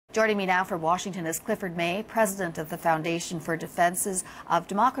Joining me now from Washington is Clifford May, president of the Foundation for Defenses of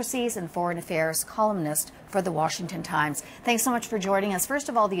Democracies and Foreign Affairs, columnist for the Washington Times. Thanks so much for joining us. First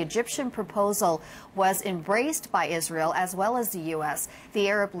of all, the Egyptian proposal was embraced by Israel as well as the U.S., the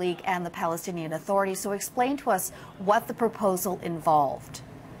Arab League and the Palestinian Authority. So explain to us what the proposal involved.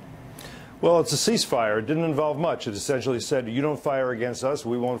 Well, it's a ceasefire. It didn't involve much. It essentially said, you don't fire against us,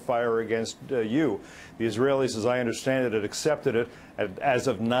 we won't fire against you. The Israelis, as I understand it, had accepted it as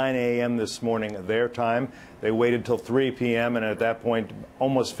of 9 a.m. this morning, their time. They waited till 3 p.m., and at that point,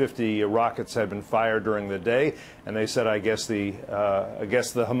 almost 50 rockets had been fired during the day. And they said, I guess the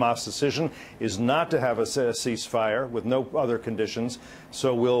Hamas decision is not to have a ceasefire with no other conditions,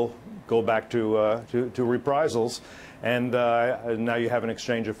 so we'll go back to reprisals. And now you have an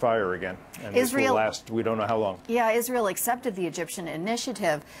exchange of fire again. And Israel, this will last, we don't know how long. Yeah, Israel accepted the Egyptian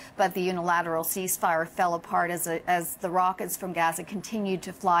initiative, but the unilateral ceasefire fell apart as the rockets from Gaza continued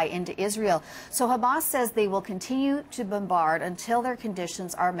to fly into Israel. So Hamas says they will continue to bombard until their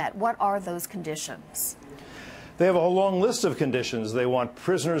conditions are met. What are those conditions? They have a whole long list of conditions. They want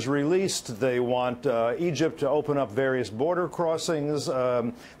prisoners released. They want Egypt to open up various border crossings.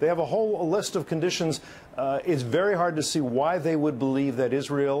 They have a whole list of conditions. It's very hard to see why they would believe that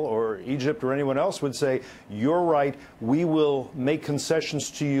Israel or Egypt or anyone else would say, you're right, we will make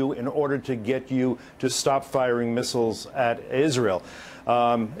concessions to you in order to get you to stop firing missiles at Israel.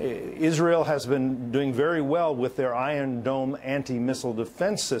 Israel has been doing very well with their Iron Dome anti-missile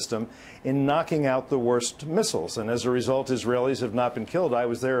defense system in knocking out the worst missiles. And as a result, Israelis have not been killed. I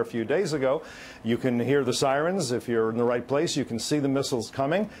was there a few days ago. You can hear the sirens. If you're in the right place, you can see the missiles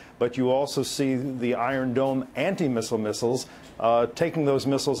coming. But you also see the Iron Dome anti-missile missiles taking those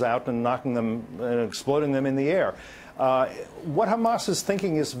missiles out and knocking them and exploding them in the air. What Hamas is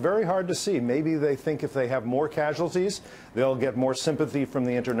thinking is very hard to see. Maybe they think if they have more casualties, they'll get more sympathy from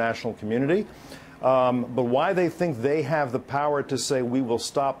the international community. But why they think they have the power to say, we will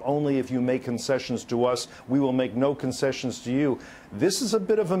stop only if you make concessions to us, we will make no concessions to you, this is a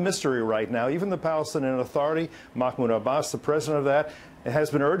bit of a mystery right now. Even the Palestinian Authority, Mahmoud Abbas, the president of that, has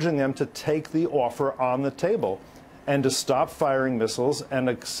been urging them to take the offer on the table and to stop firing missiles and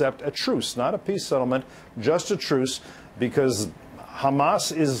accept a truce, not a peace settlement, just a truce, because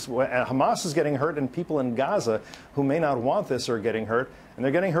Hamas is getting hurt, and people in Gaza who may not want this are getting hurt, and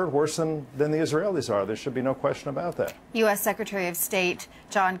they're getting hurt worse than the Israelis are. There should be no question about that. U.S. Secretary of State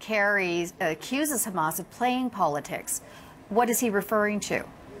John Kerry accuses Hamas of playing politics. What is he referring to?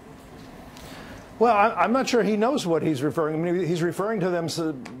 Well, I'm not sure he knows what he's referring. I mean, he's referring to them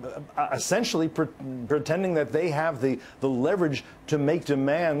essentially pretending that they have the leverage to make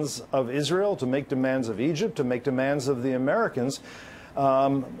demands of Israel, to make demands of Egypt, to make demands of the Americans,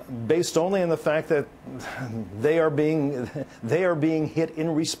 based only on the fact that they are being hit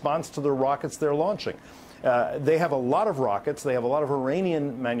in response to the rockets they're launching. They have a lot of rockets. They have a lot of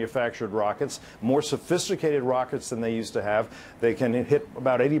Iranian-manufactured rockets, more sophisticated rockets than they used to have. They can hit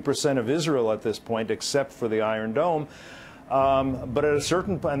about 80% of Israel at this point, except for the Iron Dome. But at a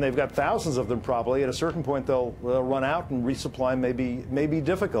certain point, and they've got thousands of them probably, at a certain point they'll run out, and resupply may be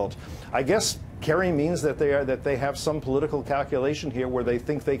difficult. I guess Kerry means that they have some political calculation here where they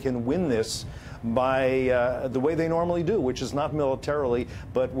think they can win this by the way they normally do, which is not militarily,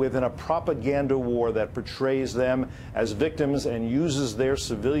 but within a propaganda war that portrays them as victims and uses their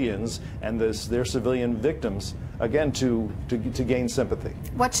civilians and their civilian victims, again, to gain sympathy.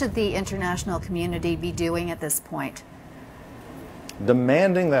 What should the international community be doing at this point?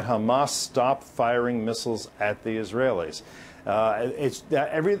 Demanding that Hamas stop firing missiles at the Israelis.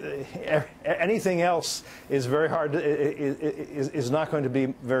 Anything else is very hard. Is not going to be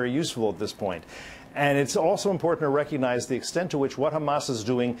very useful at this point. And it's also important to recognize the extent to which what Hamas is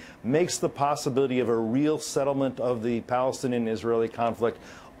doing makes the possibility of a real settlement of the Palestinian-Israeli conflict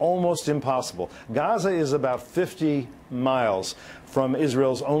almost impossible. Gaza is about 50 miles from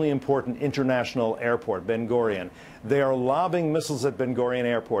Israel's only important international airport, Ben Gurion. They are lobbing missiles at Ben Gurion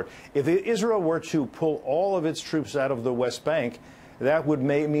Airport. If Israel were to pull all of its troops out of the West Bank, that would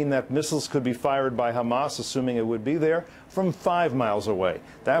mean that missiles could be fired by Hamas, assuming it would be there, from 5 miles away.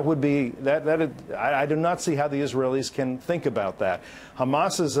 That would be I do not see how the Israelis can think about that.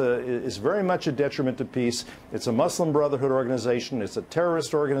 Hamas is very much a detriment to peace. It's a Muslim Brotherhood organization. It's a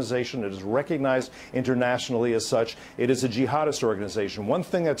terrorist organization. It is recognized internationally as such. It is a jihadist organization. One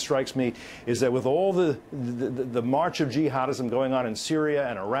thing that strikes me is that with all the march of jihadism going on in Syria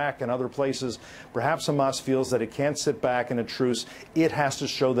and Iraq and other places, perhaps Hamas feels that it can't sit back in a truce. It has to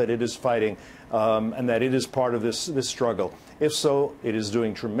show that it is fighting and that it is part of this struggle. If so, it is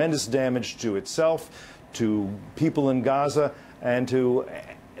doing tremendous damage to itself, to people in Gaza, and to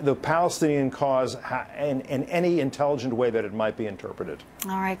the Palestinian cause in any intelligent way that it might be interpreted.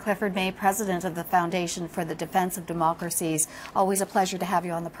 All right, Clifford May, president of the Foundation for the Defense of Democracies. Always a pleasure to have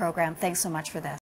you on the program. Thanks so much for this.